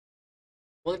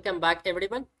Welcome back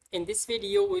everyone. In this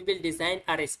video, we will design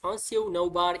a responsive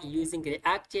navbar using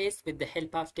React.js with the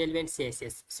help of Tailwind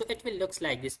CSS. So it will looks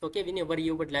like this. Okay, whenever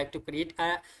you would like to create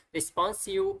a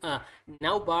responsive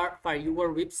navbar for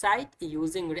your website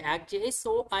using React.js,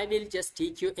 so I will just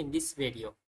teach you in this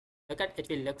video. Look at it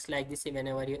will looks like this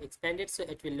whenever you expand it. So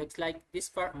it will looks like this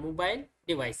for mobile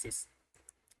devices.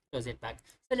 Close it back.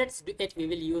 So let's do it. We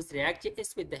will use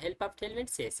React.js with the help of Tailwind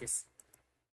CSS.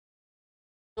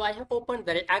 So I have opened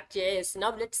the React.js.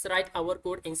 Now let's write our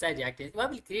code inside React.js. I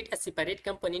will create a separate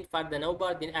component for the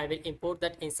navbar. Then I will import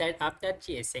that inside after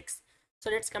JSX. So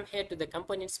let's come here to the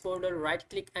components folder, right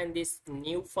click on this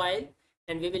new file,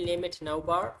 and we will name it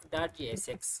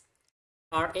navbar.jsx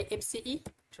or AFCE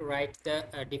to write the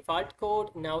default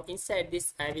code. Now inside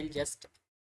this, I will just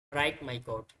write my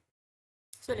code.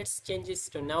 So let's change this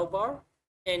to navbar,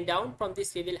 and down from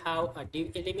this, we will have a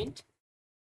div element.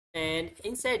 And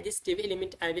inside this div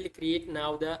element, I will create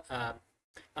now the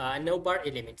navbar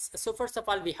elements. So first of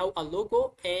all, we have a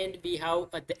logo and we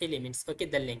have the elements, okay,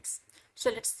 the links. So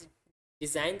let's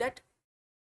design that.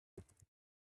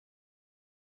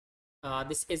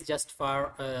 This is just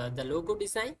for the logo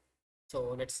design.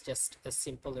 So let's just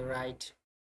simply write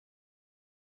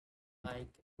like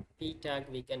p tag.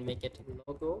 We can make it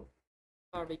logo,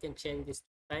 or we can change this to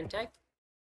sign tag.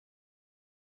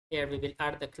 Here we will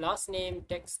add the class name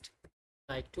text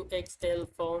like 2XL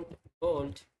font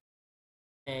bold,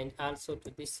 and also to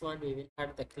this one we will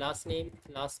add the class name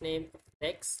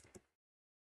text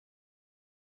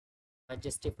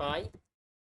justify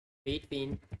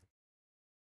between,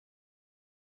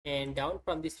 and down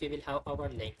from this we will have our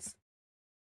links.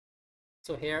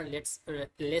 So here let's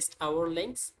list our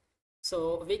links.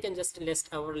 So we can just list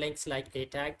our links like a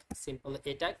tag, simple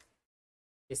a tag.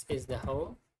 This is the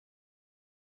home.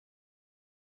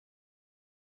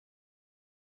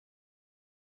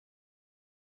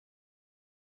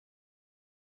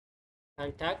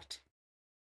 Contact,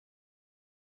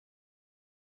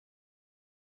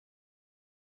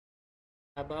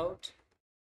 about,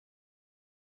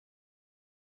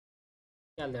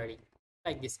 gallery,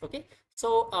 like this. Okay,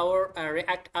 so our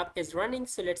React app is running.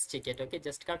 So let's check it. Okay,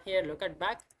 just come here, look at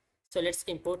back. So let's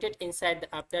import it inside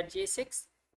the app.jsx.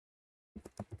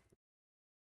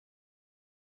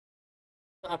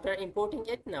 So after importing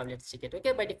it, now let's check it.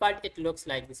 Okay, by default it looks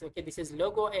like this. Okay, this is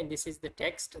logo and this is the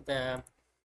text, the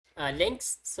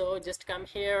links. So just come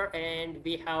here and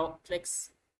we have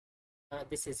flex.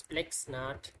 This is flex,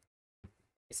 not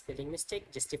spelling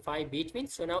mistake, justify between.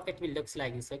 So now it will looks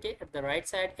like this. Okay, at the right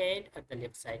side and at the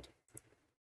left side.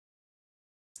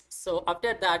 So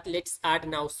after that, let's add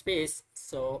now space.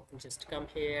 So just come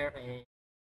here and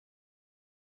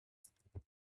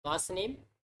class name.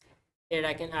 Here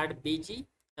I can add bg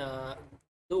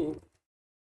do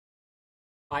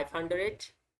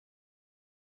 500,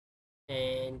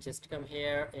 and just come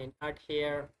here and add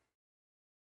here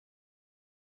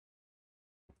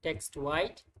text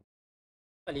white.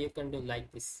 Well, you can do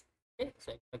like this. Okay,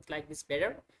 so it looks like this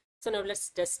better. So now let's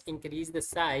just increase the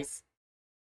size,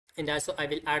 and also I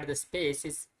will add the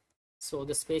spaces. So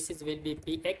the spaces will be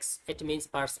px. It means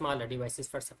for smaller devices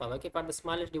first of all. Okay, for the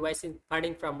smaller devices,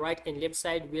 padding from right and left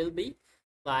side will be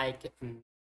like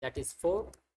that is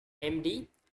 4 MD.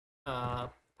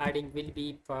 Padding will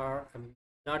be for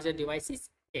larger devices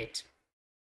 8.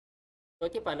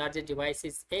 Okay, for larger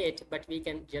devices 8, but we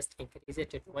can just increase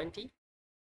it to 20.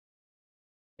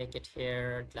 Make it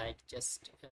here like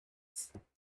just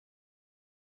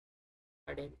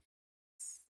padding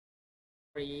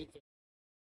free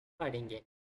padding it.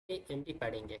 Okay, MD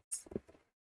padding it.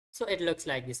 So it looks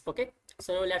like this. Okay,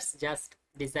 so now let's just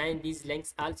design these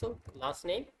links also. Last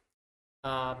name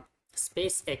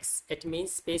space x, it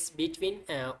means space between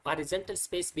horizontal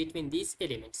space between these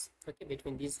elements. Okay,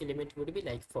 between these elements would be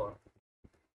like 4.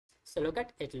 So look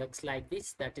at it, looks like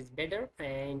this. That is better.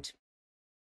 And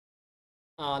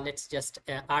let's just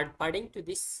add padding to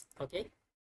this. Okay,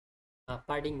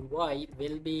 padding y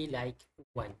will be like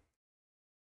 1.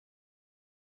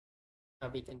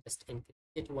 We can just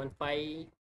increase it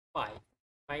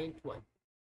 1.5.1.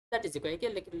 That is okay.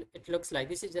 It looks like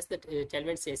this is just the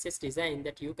Tailwind CSS design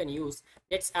that you can use.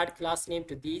 Let's add class name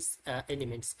to these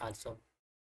elements also.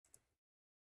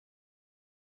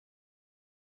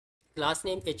 Class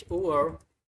name over.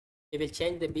 We will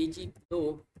change the bg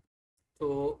blue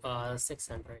to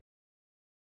 600.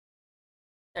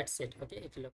 That's it. Okay,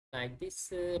 it looks like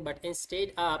this. But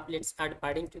instead of let's add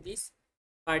padding to this.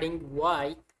 Padding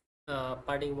y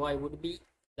would be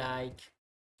like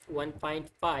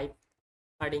 1.5.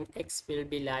 Padding x will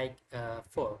be like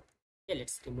 4. Okay,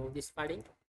 let's remove this padding.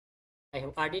 I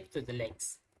have added to the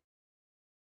links.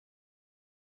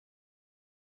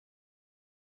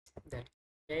 That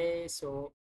okay,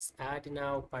 so let's add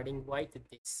now padding white with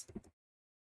this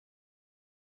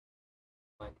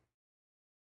one.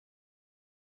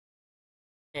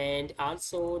 And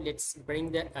also let's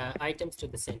bring the items to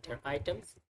the center.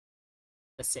 Items,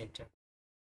 the center.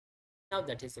 Now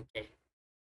that is okay.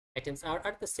 Items are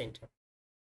at the center.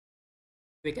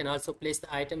 We can also place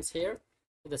the items here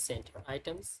to the center.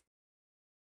 Items,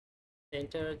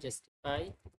 center, justify.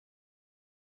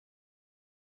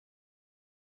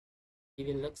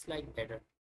 Even looks like better.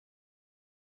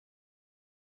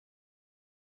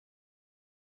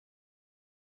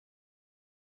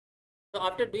 So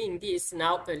after doing this,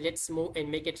 now let's move and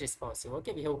make it responsive.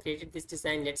 Okay, we have created this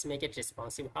design. Let's make it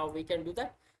responsive. How we can do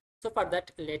that? So for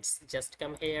that, let's just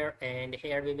come here, and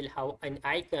here we will have an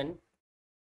icon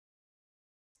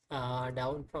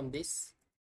down from this.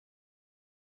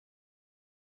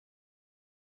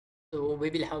 So we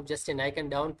will have just an icon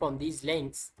down from these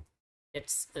links.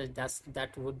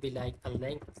 That would be like a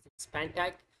link span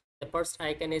tag. The first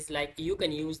icon is like, you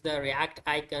can use the React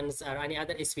icons or any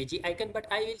other SVG icon, but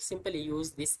I will simply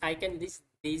use this icon,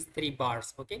 these three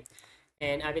bars. Okay,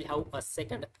 and I will have a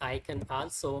second icon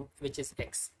also, which is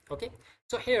X. Okay,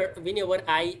 so here whenever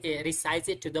I resize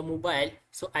it to the mobile,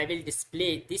 so I will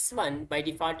display this one by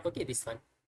default. Okay, this one.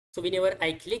 So whenever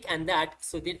I click on that,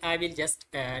 so then I will just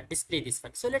display this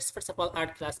one. So let's first of all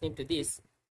add class name to this.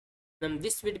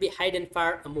 This will be hidden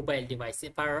for a mobile device,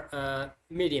 for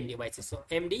medium devices. So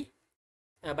MD,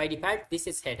 by default, this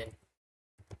is hidden.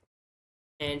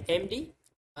 And MD,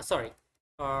 sorry,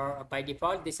 by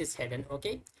default, this is hidden.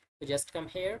 Okay, so just come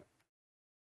here,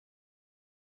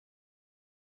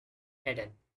 hidden.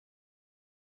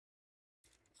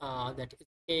 That is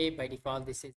okay. By default,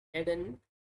 this is hidden.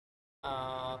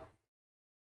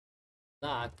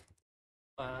 Black.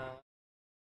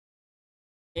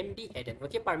 MD hidden.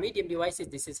 Okay, for medium devices,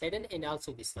 this is hidden, and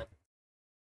also this one.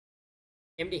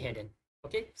 MD hidden.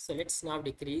 Okay, so let's now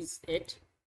decrease it.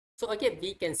 So again,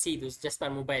 we can see those just for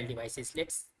mobile devices.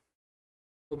 Let's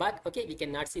go back. Okay, we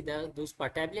cannot see those for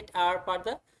tablet or for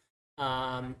the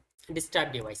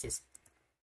desktop devices.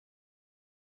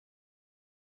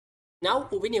 Now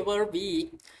whenever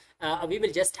we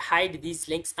will just hide these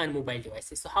links on mobile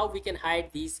devices. So how we can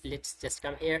hide these? Let's just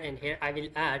come here, and here I will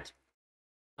add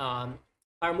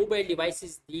for mobile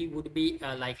devices, they would be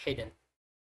like hidden.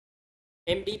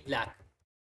 MD black.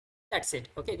 That's it.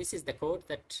 Okay, this is the code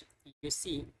that you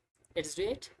see. Let's do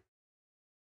it.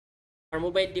 For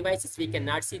mobile devices, we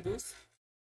cannot see those.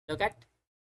 Look at.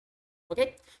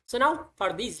 Okay, so now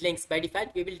for these links, by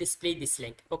default, we will display this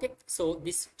link. Okay, so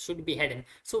this should be hidden.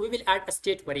 So we will add a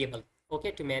state variable.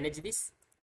 Okay, to manage this.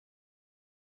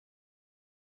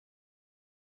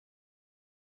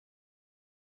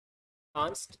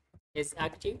 Const is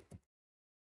active.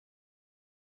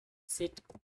 Sit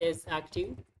is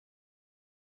active.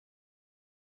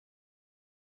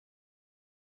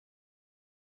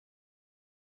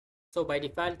 So by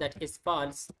default, that is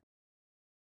false.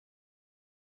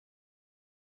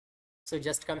 So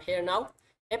just come here now.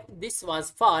 If this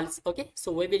was false, okay,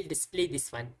 so we will display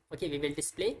this one. Okay, we will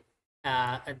display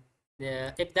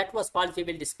if that was false, we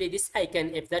will display this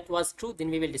icon. If that was true, then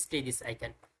we will display this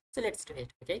icon. So let's do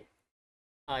it. Okay,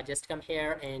 just come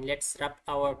here, and let's wrap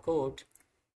our code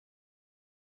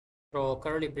through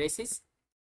curly braces,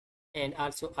 and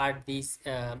also add these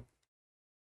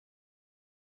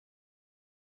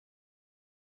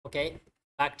okay,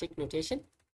 backtick notation.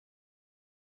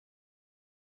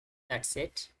 That's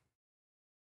it.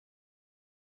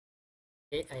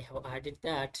 Okay, I have added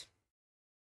that.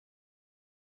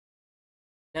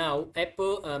 Now if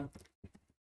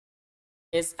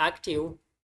is active,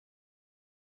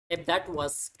 if that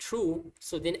was true,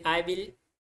 so then I will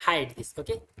hide this.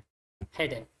 Okay,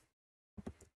 hidden.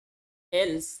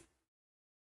 Else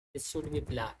this should be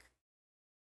black.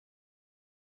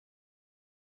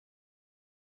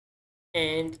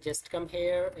 And just come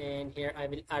here, and here I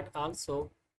will add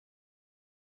also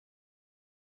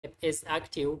if is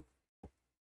active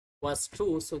was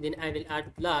true, so then I will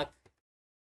add black,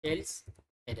 else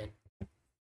hidden.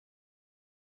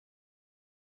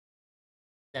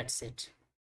 That's it.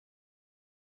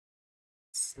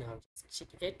 Let's now just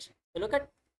check it. So look at,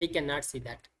 we cannot see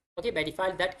that. Okay, by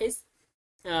default that is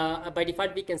by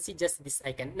default we can see just this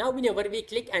icon. Now whenever we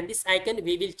click on this icon,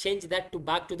 we will change that to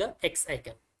back to the X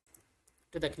icon,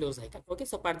 to the close icon. Okay,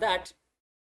 so for that,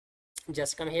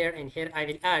 just come here, and here I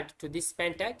will add to this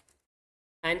span tag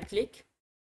and click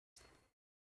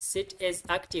sit is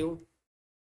active,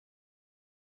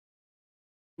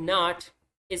 not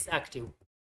is active.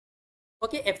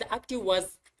 Okay, if the active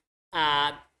was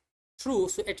true,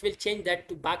 so it will change that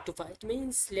to back to false. It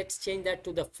means let's change that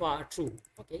to the true.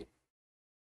 Okay,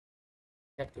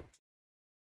 that's good.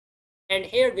 And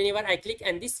here whenever I click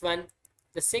on this one,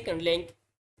 the second link,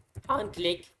 on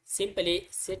click, simply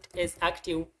set as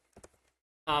active,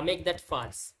 make that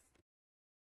false.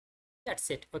 That's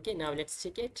it. Okay, now let's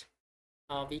check it.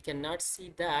 We cannot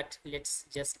see that. Let's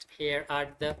just here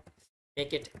add the,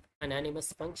 make it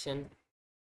anonymous function,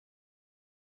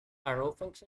 a row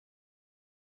function,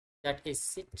 that is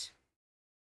sit.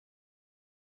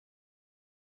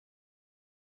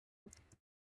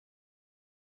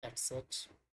 That's it.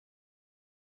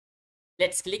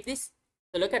 Let's click this.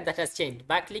 So look at that has changed.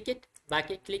 Back click it,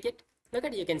 click it. Look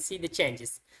at, you can see the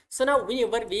changes. So now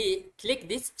whenever we click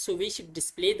this, so we should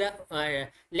display the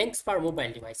links for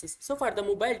mobile devices. So for the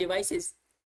mobile devices,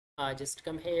 just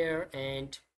come here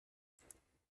and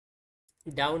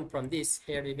down from this,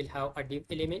 here we will have a div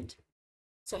element.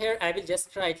 So here I will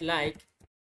just write like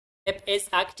if is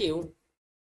active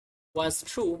was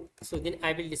true, so then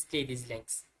I will display these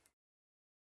links.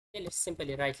 Okay, let's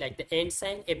simply write like the end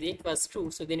sign. If it was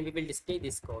true, so then we will display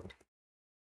this code.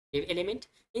 Div element.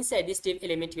 Inside this div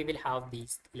element, we will have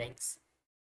these links.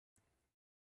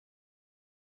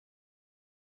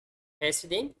 Paste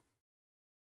it in.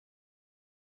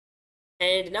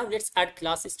 And now let's add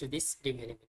classes to this div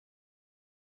element.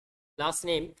 Class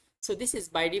name. So this is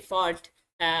by default.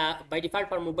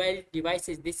 For mobile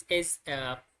devices, this is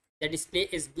the display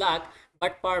is black,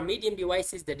 but for medium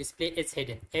devices, the display is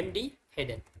hidden. MD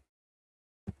hidden.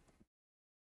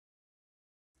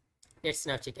 Let's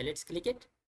now check it. Let's click it.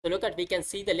 So look at, we can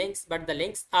see the links, but the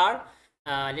links are,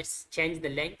 let's change the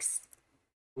links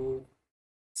to,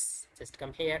 just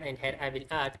come here, and here I will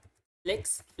add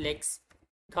flex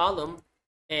column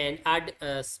and add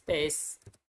a space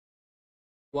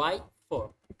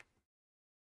Y4.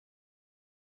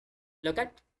 Look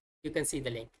at, you can see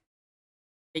the link.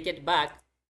 Take it back.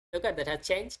 Look at, that has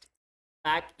changed.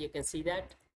 Back, you can see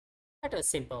that. That was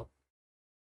simple.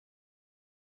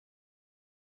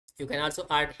 You can also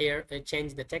add here,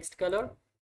 change the text color.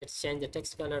 Let's change the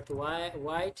text color to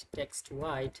white, text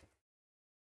white.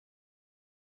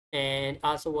 And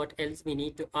also what else we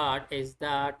need to add is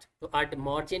that to add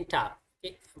margin tab.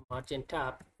 Okay, margin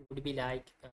tab would be like,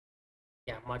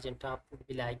 margin tab would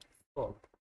be like 4.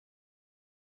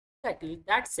 Exactly,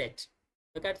 that's it.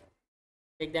 Look at,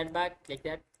 take that back, like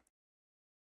that.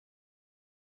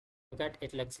 Look at,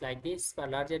 it looks like this for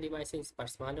larger devices, for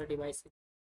smaller devices.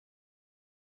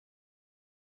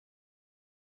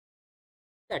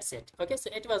 That's it. Okay, so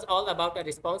it was all about a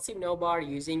responsive navbar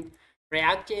using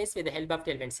React.js with the help of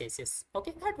Tailwind CSS.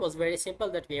 Okay, that was very simple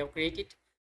that we have created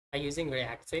by using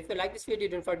React. So if you like this video,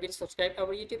 don't forget to subscribe our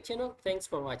YouTube channel. Thanks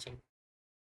for watching.